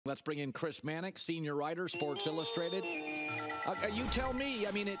Let's bring in Chris Mannix, senior writer, Sports Illustrated. You tell me.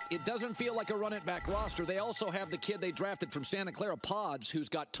 I mean, it doesn't feel like a run-it-back roster. They also have the kid they drafted from Santa Clara, Pods, who's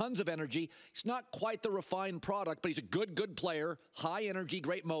got tons of energy. He's not quite the refined product, but he's a good player, high energy,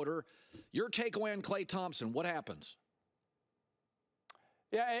 great motor. Your takeaway on Klay Thompson, what happens?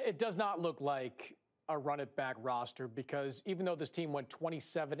 Yeah, it does not look like a run-it-back roster because even though this team went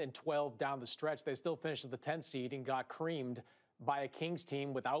 27-12 down the stretch, they still finished as the 10th seed and got creamed by a Kings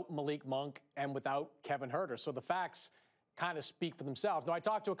team without Malik Monk and without Kevin Huerter. So the facts kind of speak for themselves. Now, I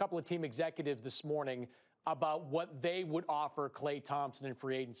talked to a couple of team executives this morning about what they would offer Klay Thompson in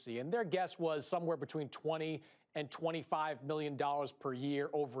free agency, and their guess was somewhere between $20 and $25 million per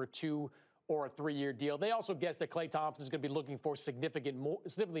year over a 2 or a 3-year deal. They also guessed that Klay Thompson is going to be looking for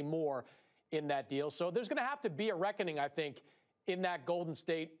significantly more in that deal. So there's going to have to be a reckoning, I think, in that Golden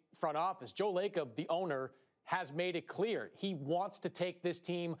State front office. Joe Lacob, the owner, has made it clear he wants to take this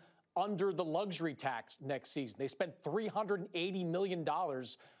team under the luxury tax next season. They spent $380 million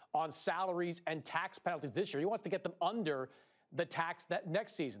on salaries and tax penalties this year. He wants to get them under the tax that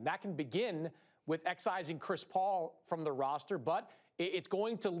next season. That can begin with excising Chris Paul from the roster, but it's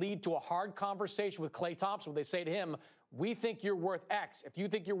going to lead to a hard conversation with Klay Thompson where they say to him, we think you're worth X. If you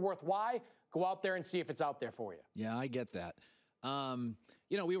think you're worth Y, go out there and see if it's out there for you. Yeah, I get that.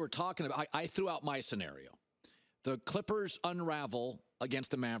 We were talking about, I threw out my scenario. The Clippers unravel against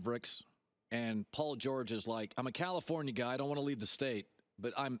the Mavericks, and Paul George is like, I'm a California guy. I don't want to leave the state,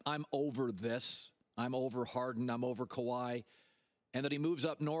 but I'm over this. I'm over Harden. I'm over Kawhi. And then he moves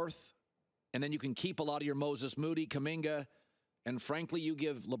up north, and then you can keep a lot of your Moses Moody, Kuminga, and frankly, you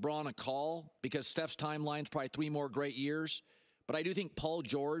give LeBron a call because Steph's timeline's probably 3 more great years. But I do think Paul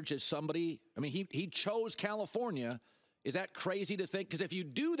George is somebody, I mean, he chose California. Is that crazy to think? Because if you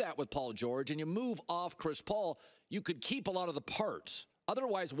do that with Paul George and you move off Chris Paul, you could keep a lot of the parts.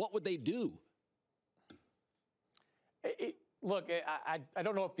 Otherwise, what would they do? Look, I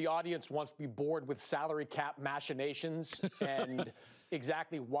don't know if the audience wants to be bored with salary cap machinations and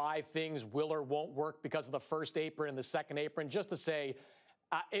exactly why things will or won't work because of the first apron and the second apron. Just to say,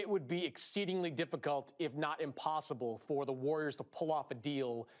 it would be exceedingly difficult, if not impossible, for the Warriors to pull off a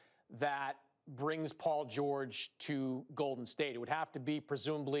deal that brings Paul George to Golden State. It would have to be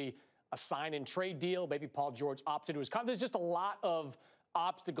presumably a sign-and-trade deal. Maybe Paul George opts into his contract. There's just a lot of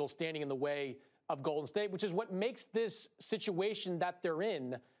obstacles standing in the way of Golden State, which is what makes this situation that they're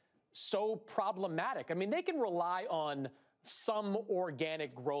in so problematic. I mean, they can rely on some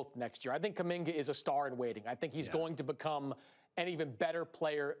organic growth next year. I think Kuminga is a star in waiting. I think he's going to become an even better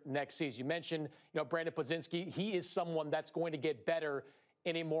player next season. You mentioned, Brandon Podziemski. He is someone that's going to get better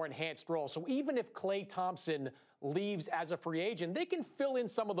in a more enhanced role. So even if Klay Thompson leaves as a free agent, they can fill in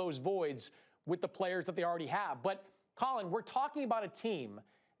some of those voids with the players that they already have. But, Colin, we're talking about a team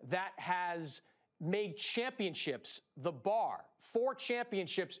that has made championships the bar, 4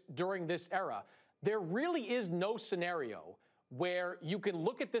 championships during this era. There really is no scenario where you can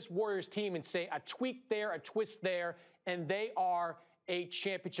look at this Warriors team and say a tweak there, a twist there, and they are a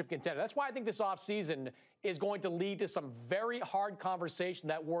championship contender. That's why I think this offseason is going to lead to some very hard conversation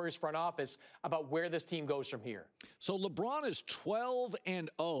that Warriors front office about where this team goes from here. So LeBron is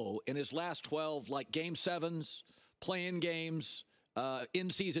 12-0 in his last 12, like game 7s, play-in games,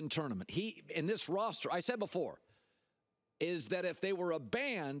 in-season tournament. He, in this roster, I said before, is that if they were a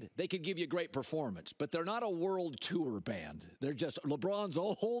band, they could give you great performance. But they're not a world tour band. They're just, LeBron's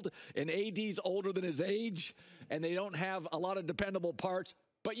old and AD's older than his age, and they don't have a lot of dependable parts.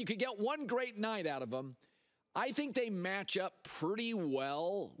 But you could get one great night out of them. I think they match up pretty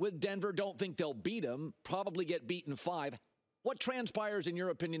well with Denver. Don't think they'll beat them. Probably get beaten 5. What transpires, in your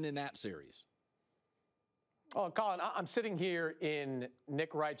opinion, in that series? Oh, Colin, I'm sitting here in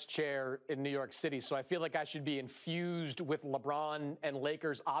Nick Wright's chair in New York City, so I feel like I should be infused with LeBron and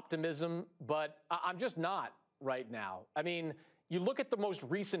Lakers optimism, but I'm just not right now. I mean, you look at the most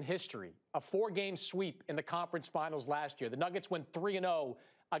recent history, a 4-game sweep in the conference finals last year. The Nuggets went 3-0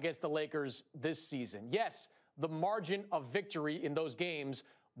 against the Lakers this season. Yes, the margin of victory in those games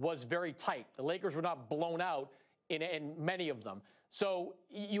was very tight. The Lakers were not blown out in many of them. So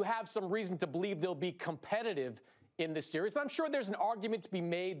you have some reason to believe they'll be competitive in this series. But I'm sure there's an argument to be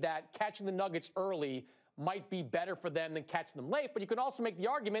made that catching the Nuggets early might be better for them than catching them late. But you can also make the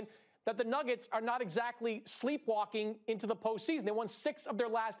argument that the Nuggets are not exactly sleepwalking into the postseason. They won 6 of their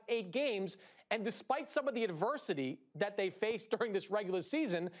last 8 games, and despite some of the adversity that they faced during this regular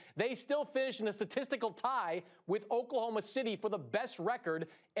season, they still finished in a statistical tie with Oklahoma City for the best record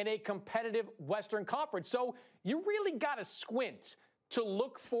in a competitive Western Conference. So you really got to squint to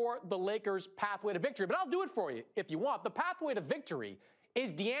look for the Lakers' pathway to victory. But I'll do it for you if you want. The pathway to victory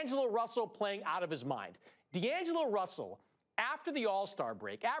is D'Angelo Russell playing out of his mind. D'Angelo Russell, after the All-Star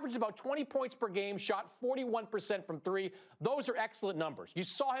break, averaged about 20 points per game, shot 41% from three. Those are excellent numbers. You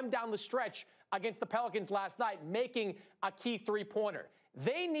saw him down the stretch against the Pelicans last night making a key three-pointer.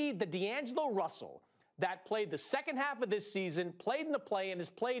 They need the D'Angelo Russell that played the second half of this season, played in the play, and has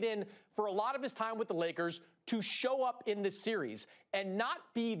played in for a lot of his time with the Lakers to show up in this series and not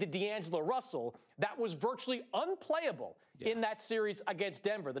be the D'Angelo Russell that was virtually unplayable in that series against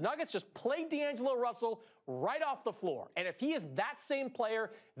Denver. The Nuggets just played D'Angelo Russell right off the floor. And if he is that same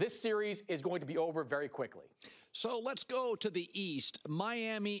player, this series is going to be over very quickly. So let's go to the East.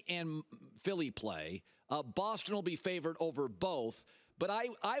 Miami and Philly play. Boston will be favored over both. But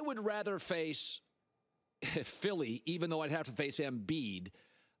I would rather face Philly, even though I'd have to face Embiid.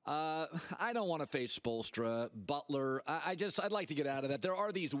 I don't want to face Spoelstra, Butler. I'd like to get out of that. There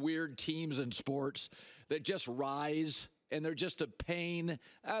are these weird teams in sports that just rise, and they're just a pain.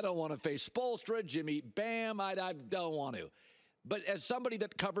 I don't want to face Spoelstra, Jimmy Bam. I don't want to. But as somebody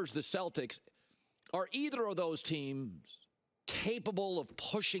that covers the Celtics, are either of those teams capable of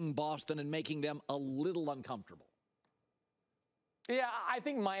pushing Boston and making them a little uncomfortable? Yeah, I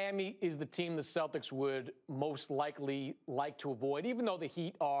think Miami is the team the Celtics would most likely like to avoid, even though the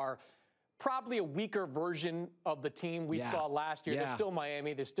Heat are probably a weaker version of the team we saw last year. They're still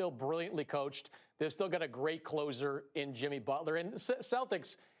Miami. They're still brilliantly coached. They've still got a great closer in Jimmy Butler. And the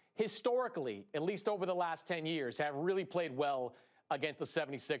Celtics, historically, at least over the last 10 years, have really played well against the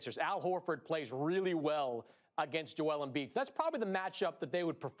 76ers. Al Horford plays really well against Joel Embiid. So that's probably the matchup that they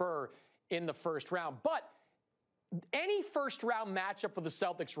would prefer in the first round. But any first-round matchup for the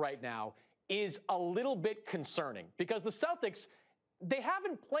Celtics right now is a little bit concerning because the Celtics, they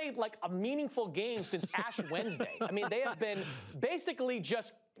haven't played like a meaningful game since Ash Wednesday. I mean, they have been basically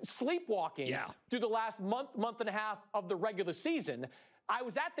just sleepwalking through the last month and a half of the regular season. I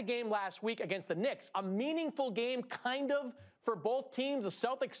was at the game last week against the Knicks, a meaningful game kind of for both teams. The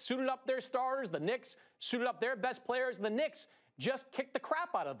Celtics suited up their starters, the Knicks suited up their best players, and the Knicks just kicked the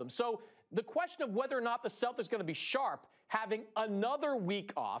crap out of them. So the question of whether or not the Celtics are going to be sharp, having another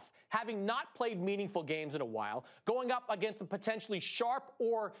week off, having not played meaningful games in a while, going up against a potentially sharp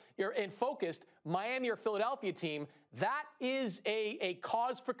or focused Miami or Philadelphia team, that is a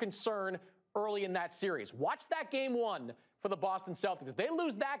cause for concern early in that series. Watch that game one for the Boston Celtics. If they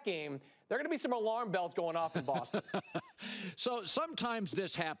lose that game, there are going to be some alarm bells going off in Boston. So sometimes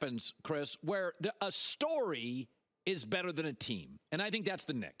this happens, Chris, where a story is better than a team, and I think that's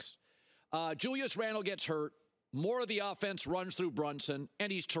the Knicks. Julius Randle gets hurt. More of the offense runs through Brunson,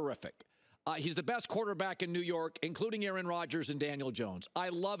 and he's terrific. He's the best quarterback in New York, including Aaron Rodgers and Daniel Jones. I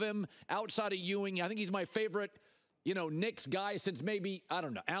love him. Outside of Ewing, I think he's my favorite, Knicks guy since maybe, I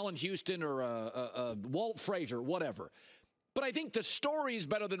don't know, Allen Houston or Walt Frazier, whatever. But I think the story is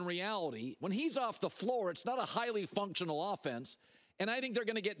better than reality. When he's off the floor, it's not a highly functional offense, and I think they're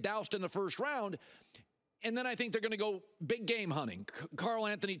going to get doused in the first round. And then I think they're going to go big game hunting, Karl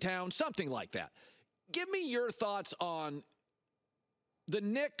Anthony Towns, something like that. Give me your thoughts on the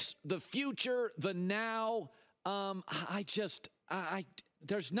Knicks, the future, the now.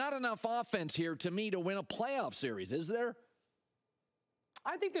 There's not enough offense here to me to win a playoff series, is there?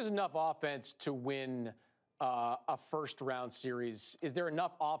 I think there's enough offense to win a first-round series. Is there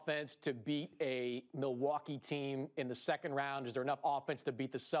enough offense to beat a Milwaukee team in the second round? Is there enough offense to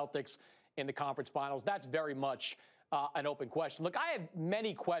beat the Celtics in the conference finals? That's very much an open question. Look, I had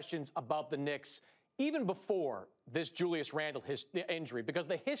many questions about the Knicks even before this Julius Randle injury, because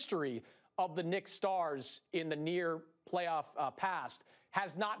the history of the Knicks stars in the near playoff past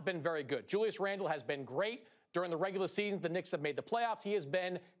has not been very good. Julius Randle has been great during the regular season. The Knicks have made the playoffs. He has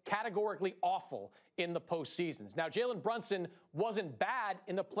been categorically awful in the postseasons. Now, Jalen Brunson wasn't bad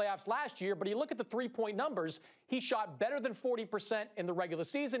in the playoffs last year, but you look at the three-point numbers, he shot better than 40% in the regular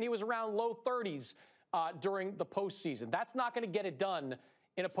season. He was around low 30s during the postseason. That's not going to get it done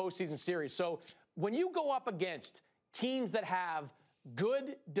in a postseason series. So when you go up against teams that have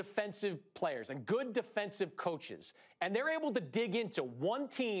good defensive players and good defensive coaches, and they're able to dig into one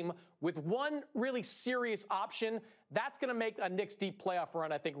team with one really serious option, that's going to make a Knicks deep playoff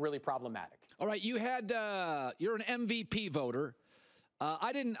run, I think, really problematic. All right, you're an MVP voter.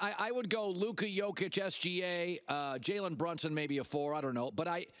 I would go Luka, Jokic, SGA, Jalen Brunson, maybe a 4, I don't know. But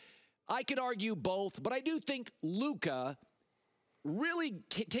I could argue both, but I do think Luka really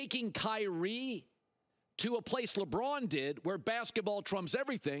taking Kyrie to a place LeBron did where basketball trumps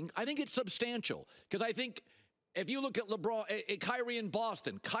everything, I think it's substantial. Because I think if you look at LeBron, Kyrie in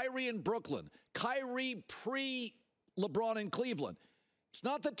Boston, Kyrie in Brooklyn, Kyrie pre-LeBron in Cleveland, it's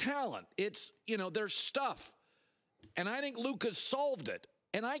not the talent. It's, there's stuff. And I think Luka's solved it.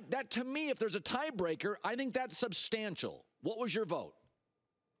 And that to me, if there's a tiebreaker, I think that's substantial. What was your vote?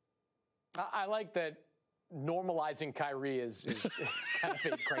 I like that normalizing Kyrie is kind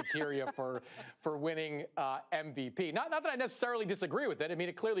of a criteria for winning MVP. Not that I necessarily disagree with it. I mean,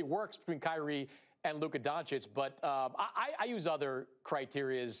 it clearly works between Kyrie and Luka Doncic, but I use other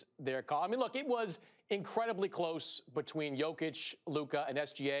criterias there, Colin. I mean, look, it was incredibly close between Jokic, Luka, and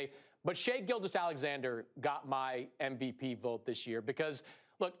SGA, but Shai Gilgeous-Alexander got my MVP vote this year because,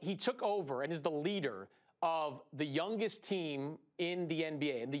 look, he took over and is the leader of the youngest team in the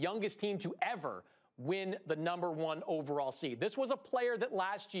NBA and the youngest team to ever win the #1 overall seed. This was a player that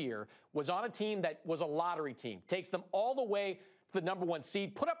last year was on a team that was a lottery team, takes them all the way to the #1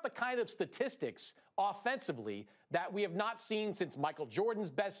 seed, put up the kind of statistics offensively that we have not seen since Michael Jordan's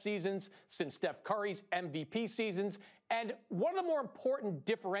best seasons, since Steph Curry's MVP seasons. And one of the more important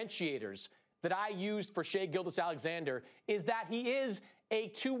differentiators that I used for Shai Gilgeous-Alexander is that he is a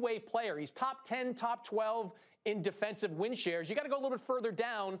two-way player. He's top 10, top 12 in defensive win shares. You got to go a little bit further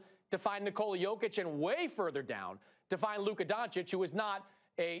down to find Nikola Jokic and way further down to find Luka Doncic, who is not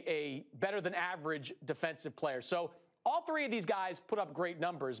a better than average defensive player. So all three of these guys put up great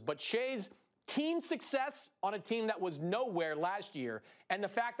numbers, but Shai's team success on a team that was nowhere last year, and the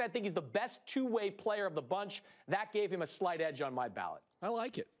fact that I think he's the best two-way player of the bunch, that gave him a slight edge on my ballot. I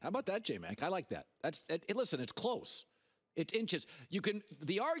like it. How about that, J-Mac? I like that. Listen, it's close. It's inches.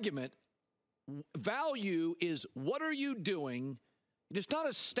 The argument value is what are you doing? It's not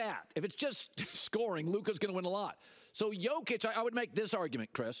a stat. If it's just scoring, Luka's going to win a lot. So Jokic, I would make this argument,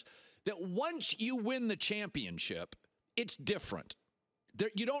 Chris, that once you win the championship, it's different.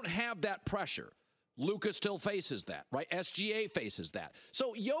 You don't have that pressure. Luka still faces that, right? SGA faces that.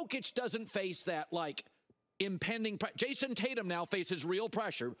 So Jokic doesn't face that like impending pressure. Jason Tatum now faces real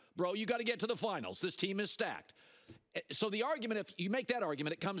pressure. Bro, you got to get to the finals. This team is stacked. So the argument, if you make that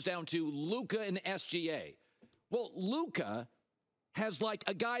argument, it comes down to Luka and SGA. Well, Luka has like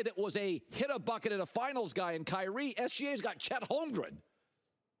a guy that was a hit a bucket at a finals guy in Kyrie. SGA's got Chet Holmgren.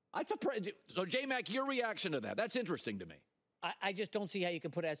 So, J-Mac, your reaction to that? That's interesting to me. I just don't see how you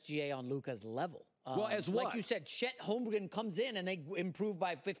can put SGA on Luka's level. Well, as what? Like you said, Chet Holmgren comes in and they improve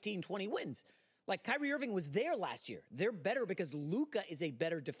by 15, 20 wins. Like Kyrie Irving was there last year. They're better because Luka is a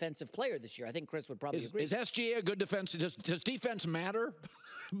better defensive player this year. I think Chris would probably agree. Is SGA a good defense? Does defense matter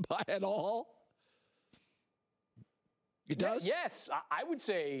at all? It does? Yes, I would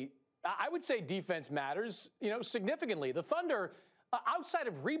say defense matters, significantly. The Thunder, outside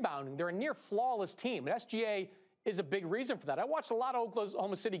of rebounding, they're a near flawless team. And SGA is a big reason for that. I watched a lot of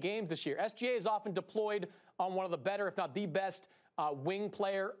Oklahoma City games this year. SGA is often deployed on one of the better, if not the best, wing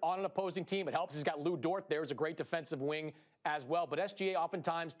player on an opposing team. It helps. He's got Lou Dort there, who's a great defensive wing as well. But SGA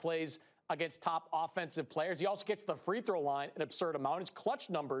oftentimes plays against top offensive players. He also gets to the free throw line an absurd amount. His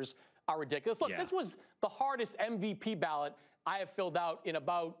clutch numbers are ridiculous. Look, This was the hardest MVP ballot I have filled out in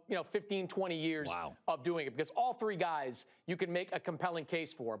about 15, 20 years of doing it, because all three guys you can make a compelling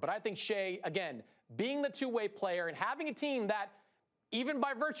case for. But I think Shai, again, being the two-way player and having a team that, even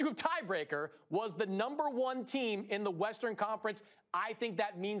by virtue of tiebreaker, was the #1 team in the Western Conference, I think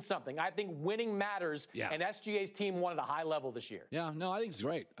that means something. I think winning matters, and SGA's team won at a high level this year. Yeah, no, I think it's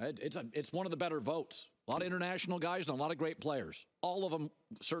great. It's one of the better votes. A lot of international guys and a lot of great players. All of them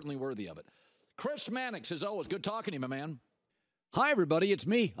certainly worthy of it. Chris Mannix, as always, good talking to you, my man. Hi, everybody. It's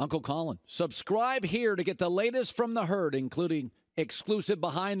me, Uncle Colin. Subscribe here to get the latest from the herd, including exclusive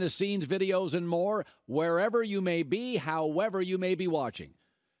behind-the-scenes videos and more, wherever you may be, however you may be watching.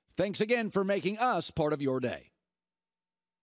 Thanks again for making us part of your day.